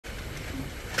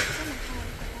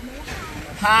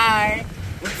Hi,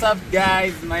 what's up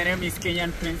guys? My name is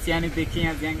Kenyan Prince, yani the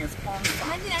Kenya's youngest sponsor.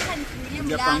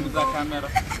 Panguza kamera.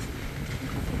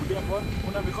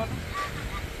 Una mikono?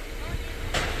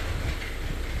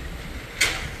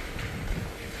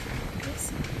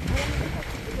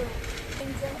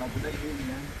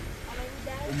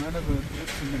 Umeona vile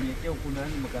tunaniwekea huko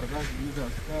ndani makaratasi hizo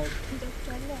askari.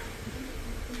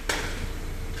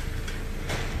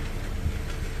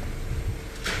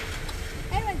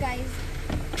 Hello guys,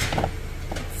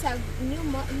 it's a new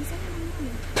morning.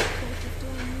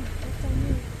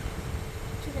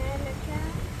 Tunaelekea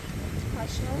kwa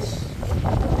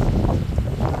shosh.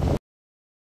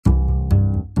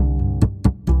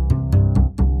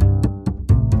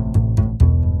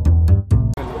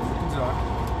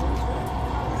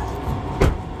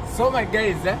 So my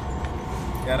guys, we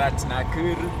are at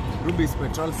Nakuru, Rubis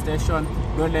petrol station,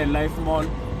 Golden Life Mall.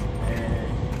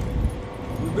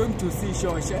 We're going to see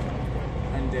shows,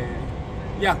 and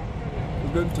yeah,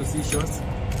 we're going to see shows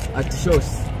at shows.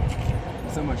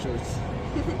 Summer shows.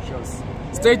 Shows.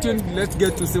 Stay tuned. Let's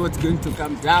get to see what's going to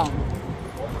come down.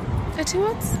 At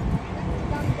what?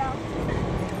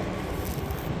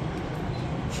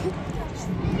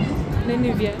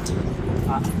 Nini viatu?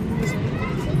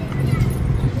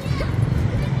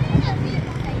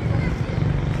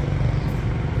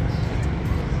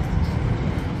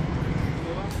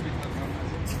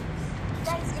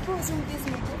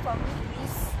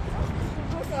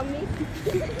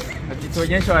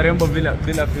 Akituonyesha warembo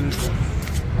bila filter.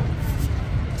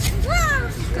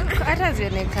 Hata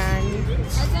zionekani.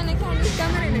 Hazionekani,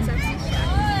 kamera inasafisha.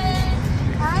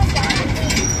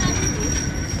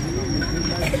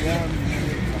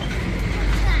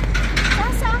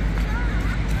 Sasa,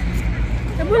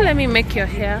 Let me make your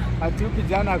hair. Ati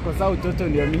kijana akosa utoto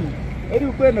ndio mimi. Heri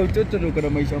ukwe na utoto ndio uko na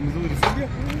maisha mzuri, si ndio?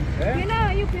 you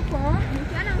know you people,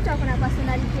 mkiona mtu akona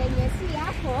personality yenye si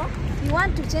yako, you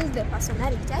want to change the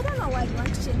personality. I don't know why you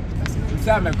want to change the personality.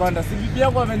 Sasa amekonda. Si bibi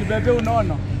yangu amenibebea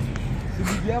unaona. Si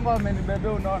bibi yangu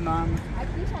amenibebea unaona.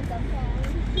 Akisha nitampea.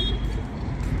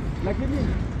 Lakini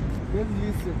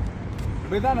listen.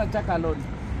 Bidhaa anataka loan.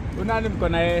 Unani mko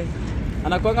na yeye?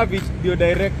 Anakuanga video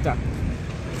director.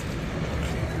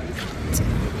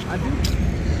 Adi?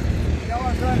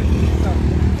 Yawa gani?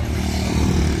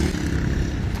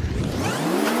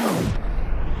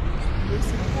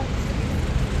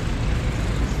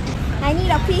 I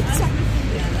need a picture.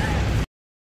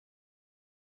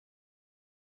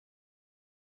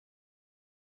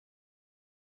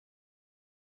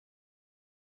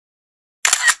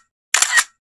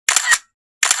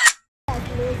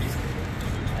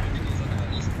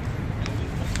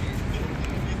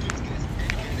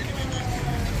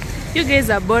 You guys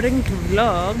are boring to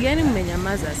vlog. Yani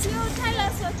mmenyamaza. You tell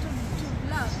us what to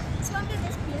vlog. So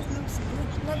this place looks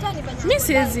good. Mi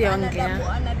siwezi ongea.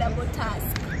 Ana double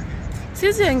task.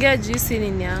 Siwezi ongea juisi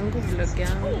nini yangu vlog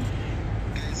yangu.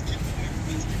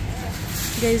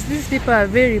 Guys, these people are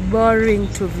very boring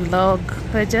to vlog.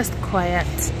 They're just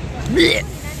quiet.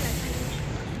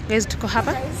 Guys, tuko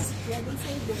hapa?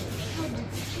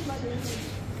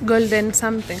 Golden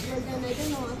something. I don't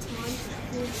know what month.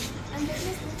 And the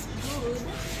place looks good.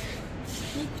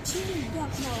 Like chilling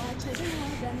back now. I don't know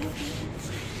what they're making.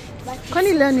 But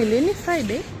Kwani leo ni lini?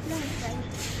 Friday?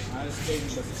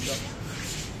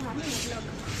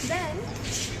 then,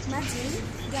 imagine,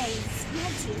 guys,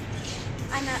 imagine.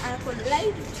 And I could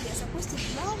live, we are supposed to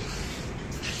vlog.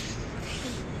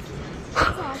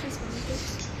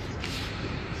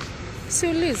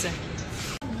 Siulize.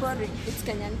 Boring. It's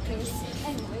Kenyan Prince.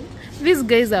 Anyway. These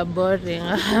guys are boring.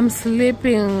 I'm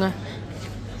sleeping.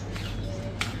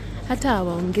 Hata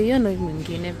hawaongei, hiyo ndio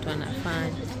mwingine mtu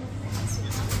anafanya.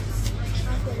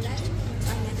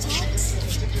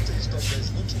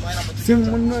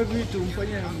 Simunue vitu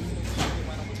mfanye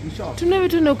shop. Tuna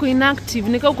vitu ndio ku inactive,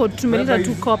 nika uko tumeleta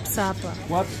tu cops hapa.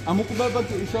 Wapi? Amukubeba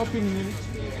tu shopping nini?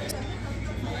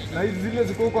 Na hizi zile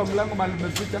ziko kwa mlango mahali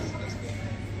umepita.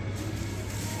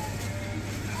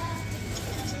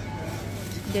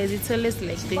 Guys, it's always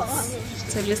like this.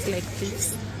 It's always like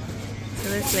this. It's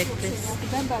always like this.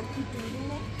 Kubeba kitu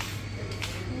ingine.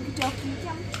 Kitu ya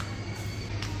kuitia.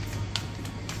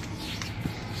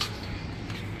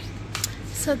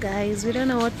 So guys, we don't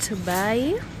know what to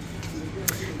buy.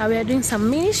 We are doing some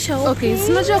mini shopping. Okay,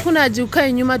 sinajua kuna haja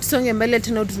ukae nyuma tusonge mbele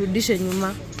tena uturudishe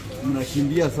nyuma.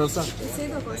 Mnakimbia sasa.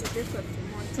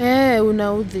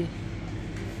 Unaudhi.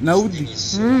 Naudi.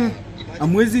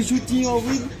 Amwezi shooting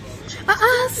wawili.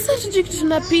 Sasa tujui kitu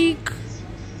tunapika.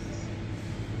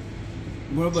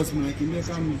 Mbona basi mnakimbia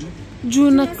kama mjuu?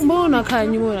 Juu na mbona unakaa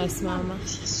nyuma unasimama?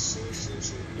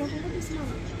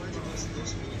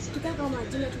 Tukaa kama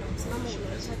majina tunakusimama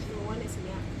unaisha tuone simu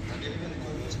yako.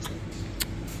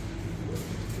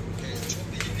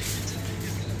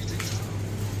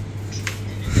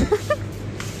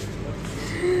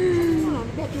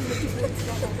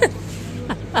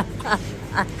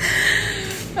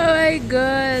 Oh my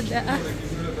god.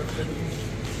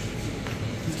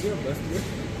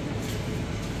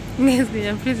 Yes,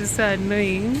 your face is so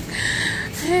annoying.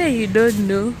 Hey, you don't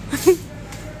know.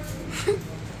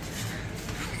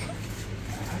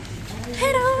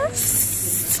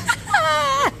 Heroes.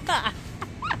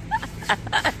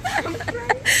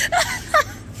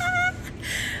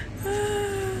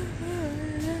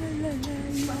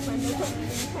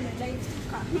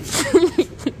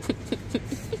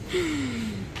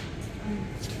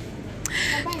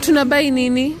 Tunabai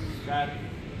nini?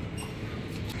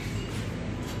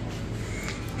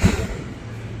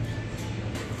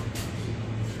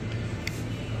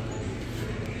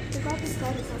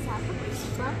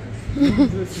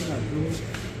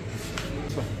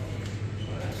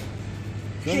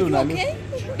 You okay?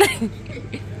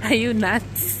 Are you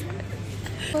nuts?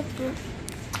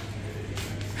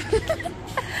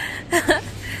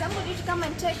 Somebody to come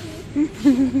and check me.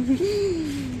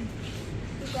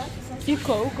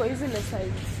 Uko hizi le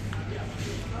size.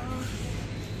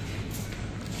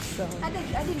 So. Hadi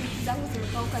zangu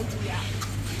zimekauka juu ya.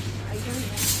 I don't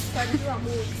know. Kwa jua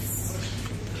moves.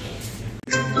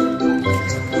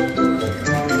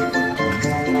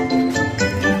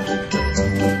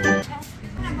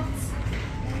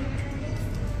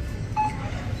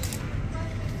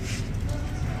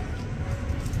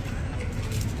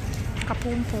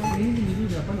 Kapumpum.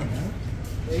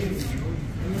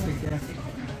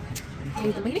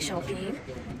 Mini shopping.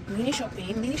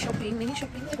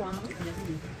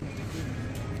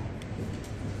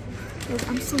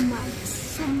 I'm so mad.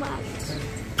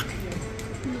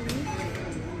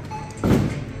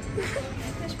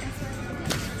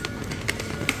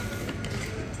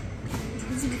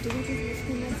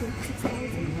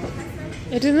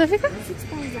 It is Africa?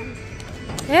 6,000.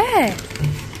 Yeah.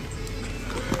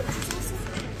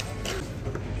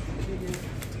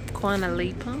 Kwana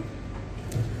lipa.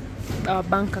 Our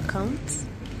bank account.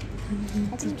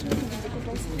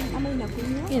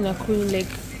 Inakunywa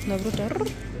like navuta.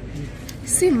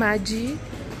 Si maji,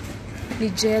 ni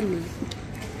jelly.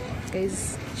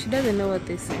 Guys, she doesn't know what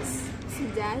this is. She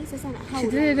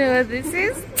doesn't know what this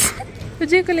is.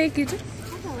 Ujikula kitu?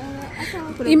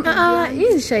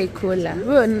 Hii shaikula.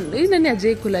 Hii nani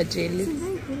ajaikula jelly?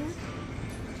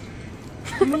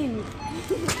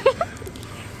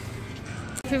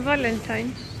 Happy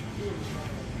Valentine.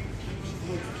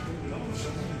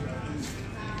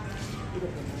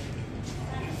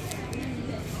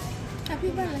 Happy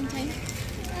Valentine.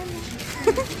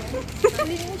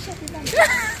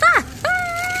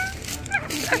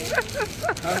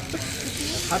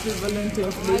 Happy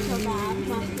Valentine.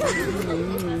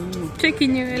 Cheki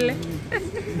nywele.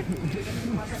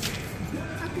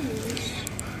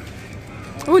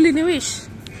 Uli ni wish.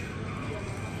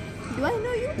 Do I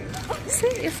know you?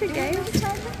 See guys.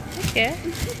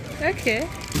 Okay.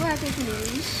 Wewe take me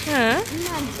wish.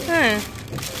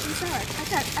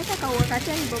 Hata kwa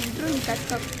wakati ni bomdroni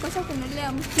katika kosa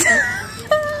kunolea mtu.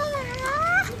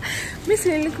 Mimi si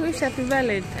nilikuwish happy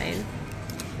Valentine.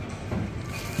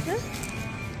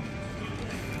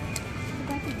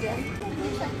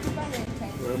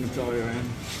 Wewe mchoyo yani.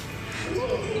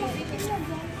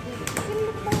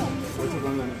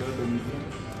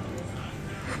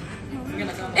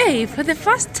 Hey, for the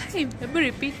first time, let me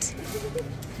repeat.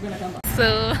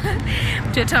 So,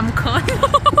 mtoto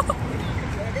mkono.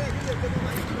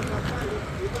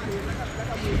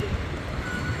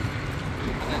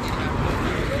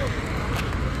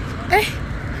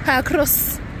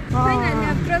 Cross. Finally,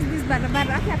 I've crossed this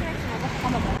barabara.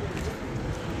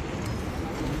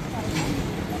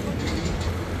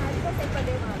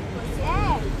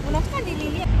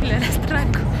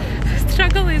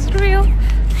 Struggle is real.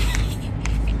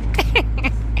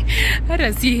 How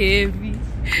does he heavy?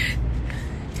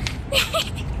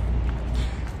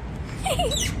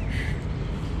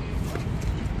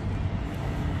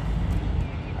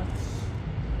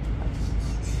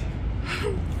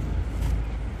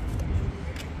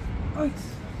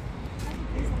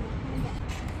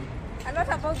 I'm not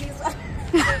about this one.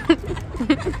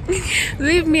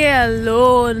 Leave me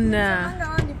alone.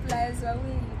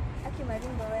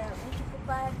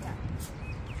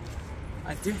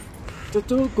 Ati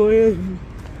totoko yenu.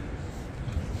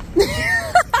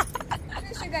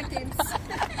 Sugar canes.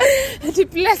 Ati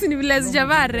plus ni vile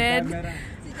sijavaa red.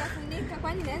 Sijafunika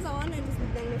kwani naweza ona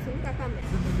nimefunika kamera.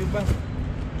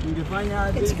 Ungefanya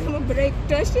aje? Eti kama break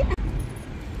toshi.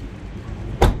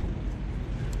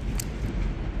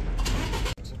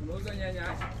 Unauza nyanya?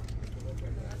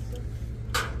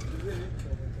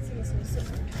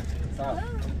 Sawa.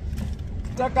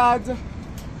 Tutaka aje?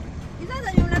 Hizo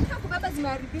zenye unataka kubeba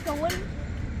zimeharibika wewe.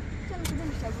 Acha nikuje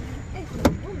nishauri. Kuna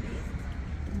vumbi.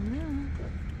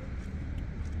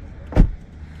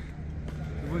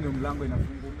 Hivyo ndio mlango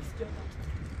inafungwa. Umesikia?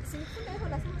 Sifunga hivyo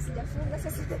nasema sijafunga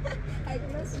sasa.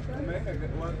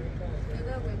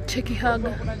 Cheki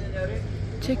haga.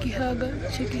 Cheki haga.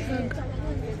 Cheki haga.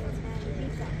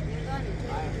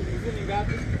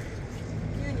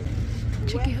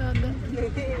 Cheki haga.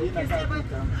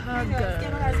 Haga.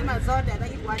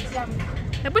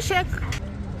 Hebu shake.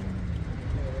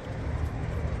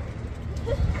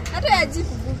 Hata yaji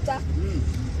kuvuta.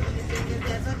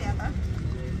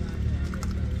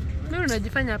 Mimi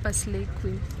unajifanya hapa slay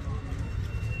queen.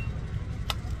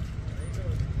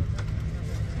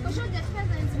 Kushoja pesa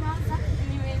nzimaza.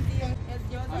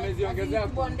 Ameziongezea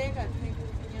kubondeka.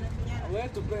 Wewe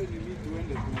tupe ni vitu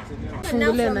uende tunachelewa.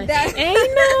 Fungulia na. Hey no.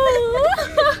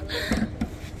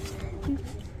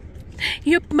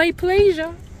 Yup, my pleasure.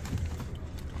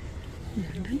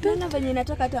 Ndio venye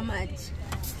inatoka hata maji.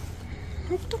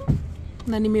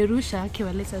 Na nimerusha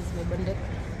akiwaleta zimebondeka.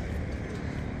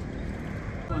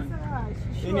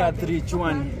 Ini ya 3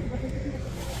 chwani.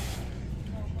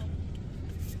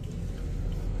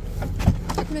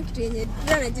 Hakuna kitu yenye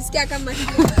ndio najisikia kama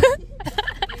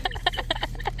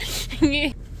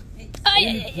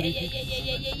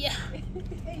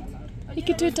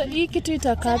hii kitu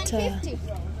itakata. 750.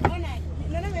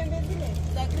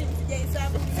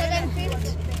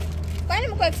 Kwani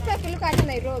mko expect kuliko hata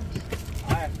Nairobi?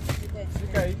 Haya.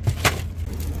 Shika hii.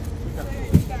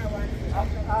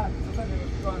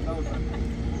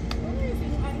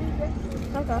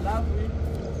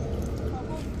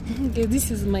 Okay,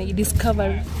 this is my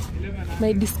discovery.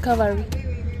 My discovery.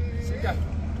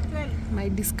 My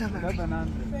discovery.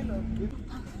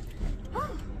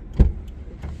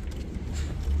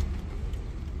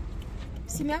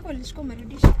 Simu yako ulishika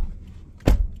umerudisha.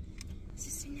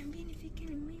 Sisi niambie nifike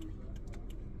ni mimi.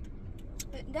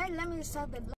 Dad, let me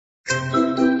start the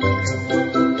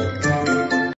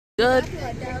Good.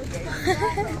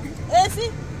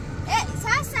 Esi.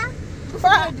 Sasa.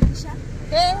 Kurudisha.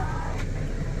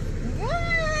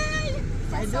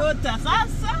 Dota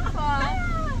sasa.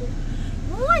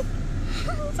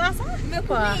 Sasa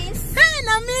nimekumiss.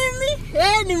 Na mimi.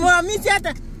 Nimwamisi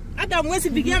hata mwezi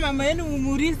pigia mama yenu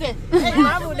mumuulize.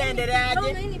 Mambo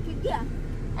unaendeleaje? Ndio nipigia.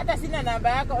 Hata sina namba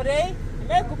yako. Rei,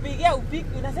 nimekupigia upiki.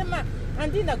 Unasema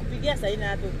anti nakupigia sasa ina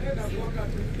hapo.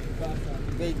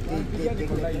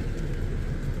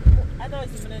 Hata wewe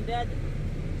unaendeleaje?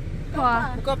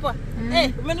 Poa. Uko poa?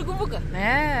 Umenikumbuka?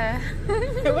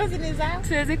 Wewe ni sawa?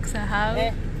 Siwezi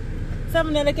kusahau. Sasa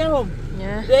mnaelekea home?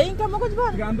 Yeah. Rei kama uko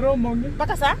jibani? Gandro mongi.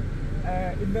 Mpaka saa?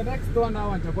 In the next 1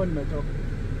 hour nitakuwa nimetoka.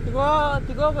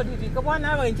 Tigo kwa didi kwa bwana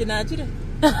hapa nchi na chile.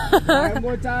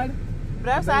 Ngo chale.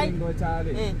 Bravo sai. Ngo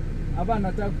chale. Hapa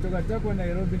nataka kutoka kwa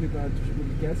Nairobi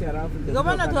nikashughulikia si halafu. Tigo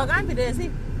bwana tuagambi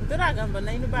desi. Tora gamba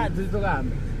na inu bad.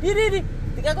 Tutokambe. Diriri.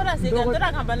 Tiga kora siga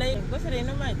tora gamba na inu. Gosere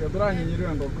inu mai. Tora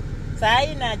nyinyiriwe ngoko.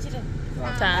 Sai na chile.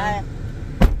 Sawa.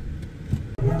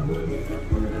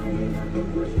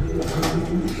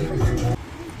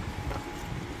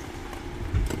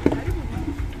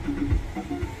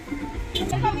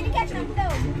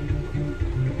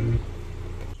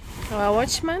 Our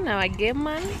watchman, our game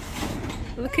man,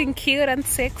 looking cute and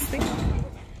sexy.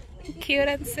 Cute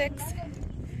and sexy.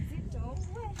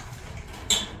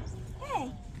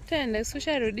 Hey. Tende,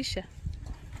 susha rudisha.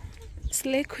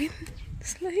 Slay queen.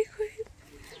 Slay queen.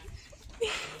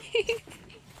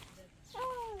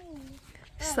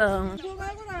 So.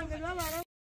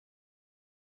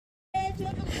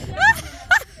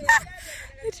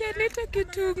 Nita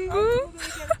kitunguu.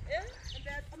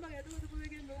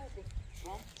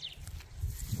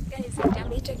 Guys,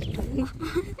 jamita kitungu.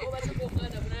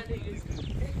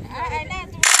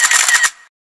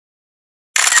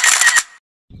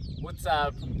 What's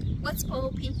up? What's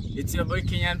popping? It's your boy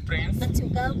Kenyan Prince. That's your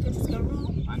girl, Prince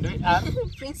Garu. And we are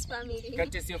Prince family.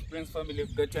 courtesy of Prince family.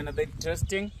 We've got you another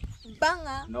interesting.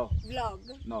 Banger. No. Vlog.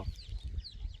 No.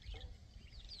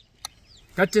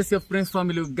 Courtesy of Prince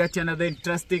family, we've got you another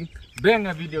interesting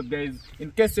banger video, guys.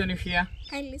 In case you're new here,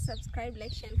 Kindly subscribe,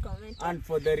 like, share, and comment. and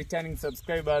for the returning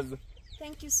subscribers,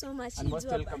 Thank you so much. and most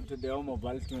welcome to the home of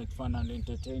ultimate fun and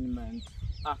entertainment.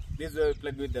 This is where we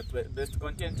play with the best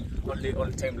content only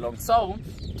all time long. So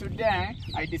today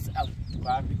I We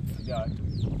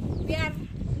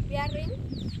are in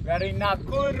We are in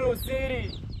Nakuru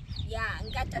City. Yeah,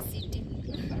 Ngata City.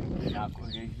 Yako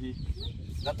hivi.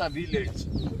 Ngata village.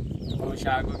 Tuko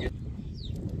Shago.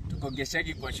 Tuko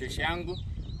Geshagi kwa shosho yangu.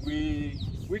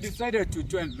 We decided to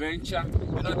join venture.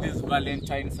 You know, this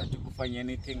Valentine's hatukufanya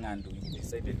anything, and we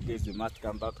decided guys we must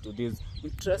come back to this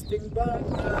interesting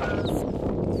burgers.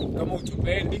 Kama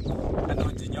utupendi na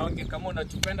ujinyonge, kama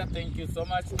unatupenda, thank you so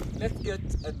much. Let's get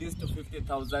this to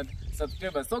 50,000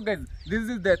 subscribers. So guys, this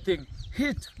is the thing.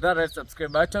 Hit that red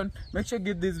subscribe button. Make sure you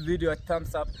give this video a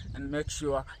thumbs up, and make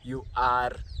sure you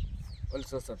are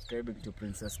also subscribing to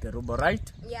Princess Kerubo,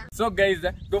 right? Yeah. So guys,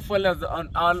 go follow us on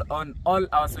all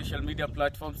our social media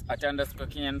platforms at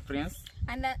 _Kenyan Prince.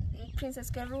 And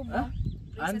Princess Kerubo.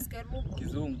 Princess Kerubo.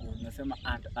 Kizungu nasema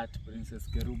and at Princess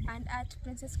Kerubo. And at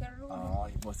Princess Kerubo. Oh,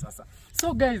 hivyo sasa.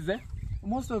 So guys,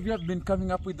 most of you have been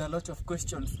coming up with a lot of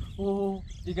questions. Oh,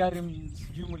 igari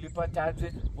sijui mlipata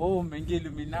aje? Oh, mengi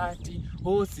Illuminati.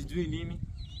 Oh, sijui nini.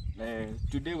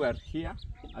 Today we are here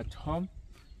at home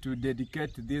to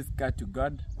dedicate this car to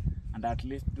God and at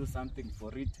least do something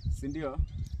for it. Si ndio?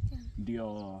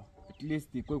 Ndio at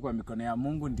least ikuwe kwa mikono ya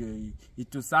Mungu, ndio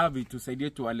ituserve, itusaidie,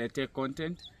 tuwaletee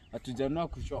content. Hatujanunua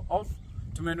kushow off,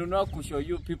 tumenunua kushow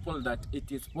you people that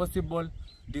it is possible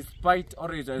despite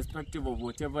or irrespective of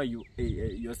whatever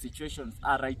your situations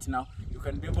are right now. You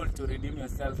can be able to redeem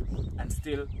yourself and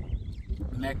still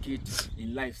make it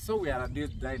in life. So we are at this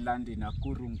dry land in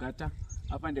Nakuru, Ngata.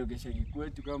 Hapa ndio Geshagi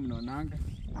kwetu kama mnaonanga.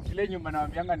 Ile nyumba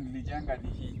naambianga nilijenga ni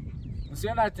hii.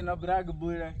 Usiona ati na brag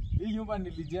bure. Hii nyumba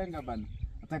nilijenga bana.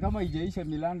 Hata kama haijaisha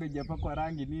milango haijapakwa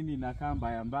rangi nini na kaa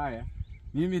mbaya.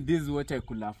 Mimi this is what I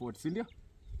could afford, si ndio?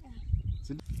 Yeah.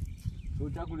 Si ndio? So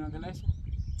utakuniongelesha?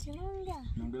 Chinonga.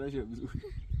 Niongelesha vizuri.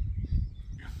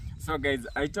 So guys,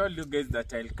 I told you guys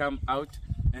that I'll come out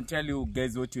and tell you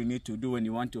guys what you need to do when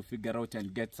you want to figure out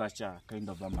and get such a kind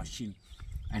of a machine.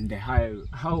 And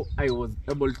how I was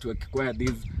able to acquire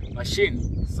this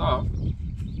machine. So,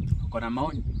 kuna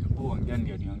maoni, ongea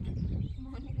ndio niongee.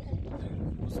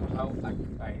 So how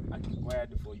I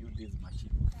acquired for you this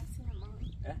machine. Sina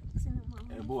maoni. Sina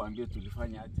maoni. Ambie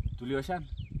tulifanya aje? Tulioshana?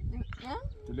 Yeah?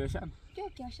 Tulioshana? Pia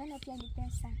ukioshana pia ni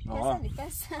pesa. Oh. Pesa ni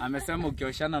pesa. Amesema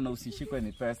ukioshana na usishikwe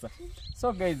ni pesa.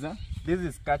 So guys, this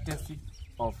is courtesy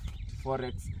of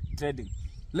Forex trading.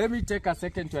 Let me take a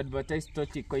second to advertise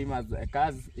Toti Koima's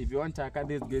cars. If you want a car,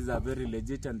 these guys are very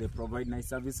legit and they provide nice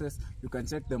services. You can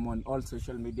check them on all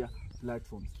social media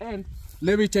platforms. And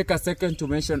let me take a second to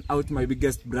mention out my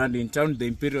biggest brand in town, the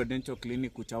Imperial Dental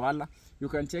Clinic Utawala. You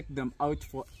can check them out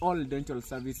for all dental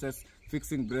services,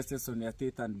 fixing braces on your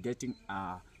teeth and getting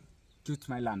a cute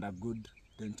smile and a good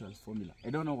dental formula. I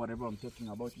don't know whatever I'm talking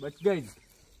about, but guys,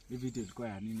 hii video ilikuwa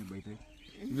ya nini by the way?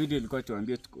 Video ilikuwa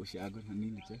tuambie tuko Shago na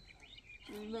nini che?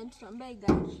 Tuambie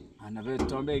gari. Anave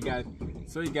tuambie gari.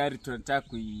 So hii gari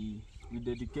tunataka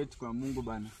dedicate kwa Mungu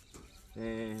bana.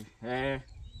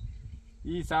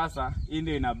 Hii sasa hii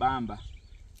ndio inabamba.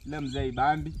 Ile mzee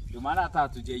ibambi. Ndio maana hata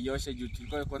hatujaiosha juu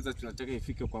tulikuwa kwanza tunataka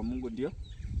ifike kwa Mungu ndio.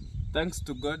 Thanks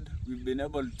to God, we've been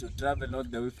able to travel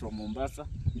all the way from Mombasa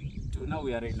to now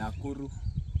we are in Nakuru.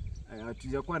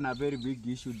 Hatujakuwa na very big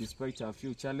issue despite a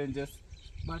few challenges,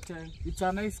 but it's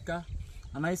a nice car,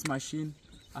 a nice machine,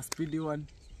 a speedy one,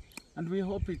 and we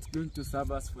hope it's going to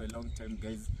serve us for a long time,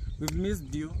 guys. We've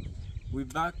missed you. We're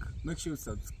back. Make sure you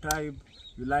subscribe,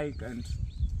 you like, and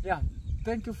yeah,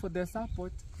 thank you for the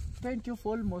support. Thank you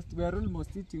for we are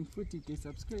almost hitting 40k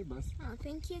subscribers. Oh,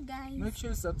 thank you guys. Make sure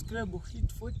you subscribe,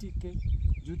 hit 40k.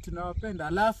 Juu tunawapenda.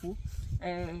 Alafu,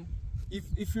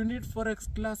 if you need Forex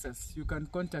classes, you can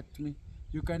contact me.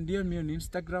 You can DM me on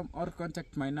Instagram or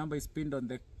contact my number is pinned on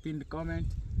the pinned comment.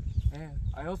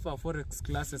 I offer Forex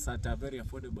classes at a very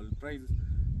affordable price.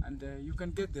 And you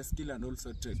can get the skill and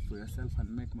also trade for yourself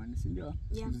and make money. Sindio?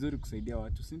 Yeah. Vizuri kusaidia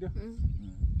watu, sindio?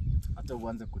 Hata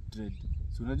uanze kutrade.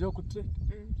 Si unajua kutrade?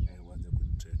 Uanze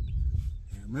kutrade.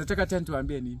 Mnataka tena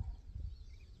tuambie nini?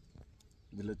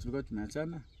 Vile tulikuwa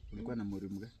tumeachana, ulikuwa na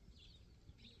mwalimu gani?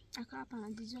 Aka hapa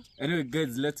anajijua. Anyway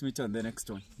guys, let's meet on the next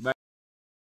one. Bye.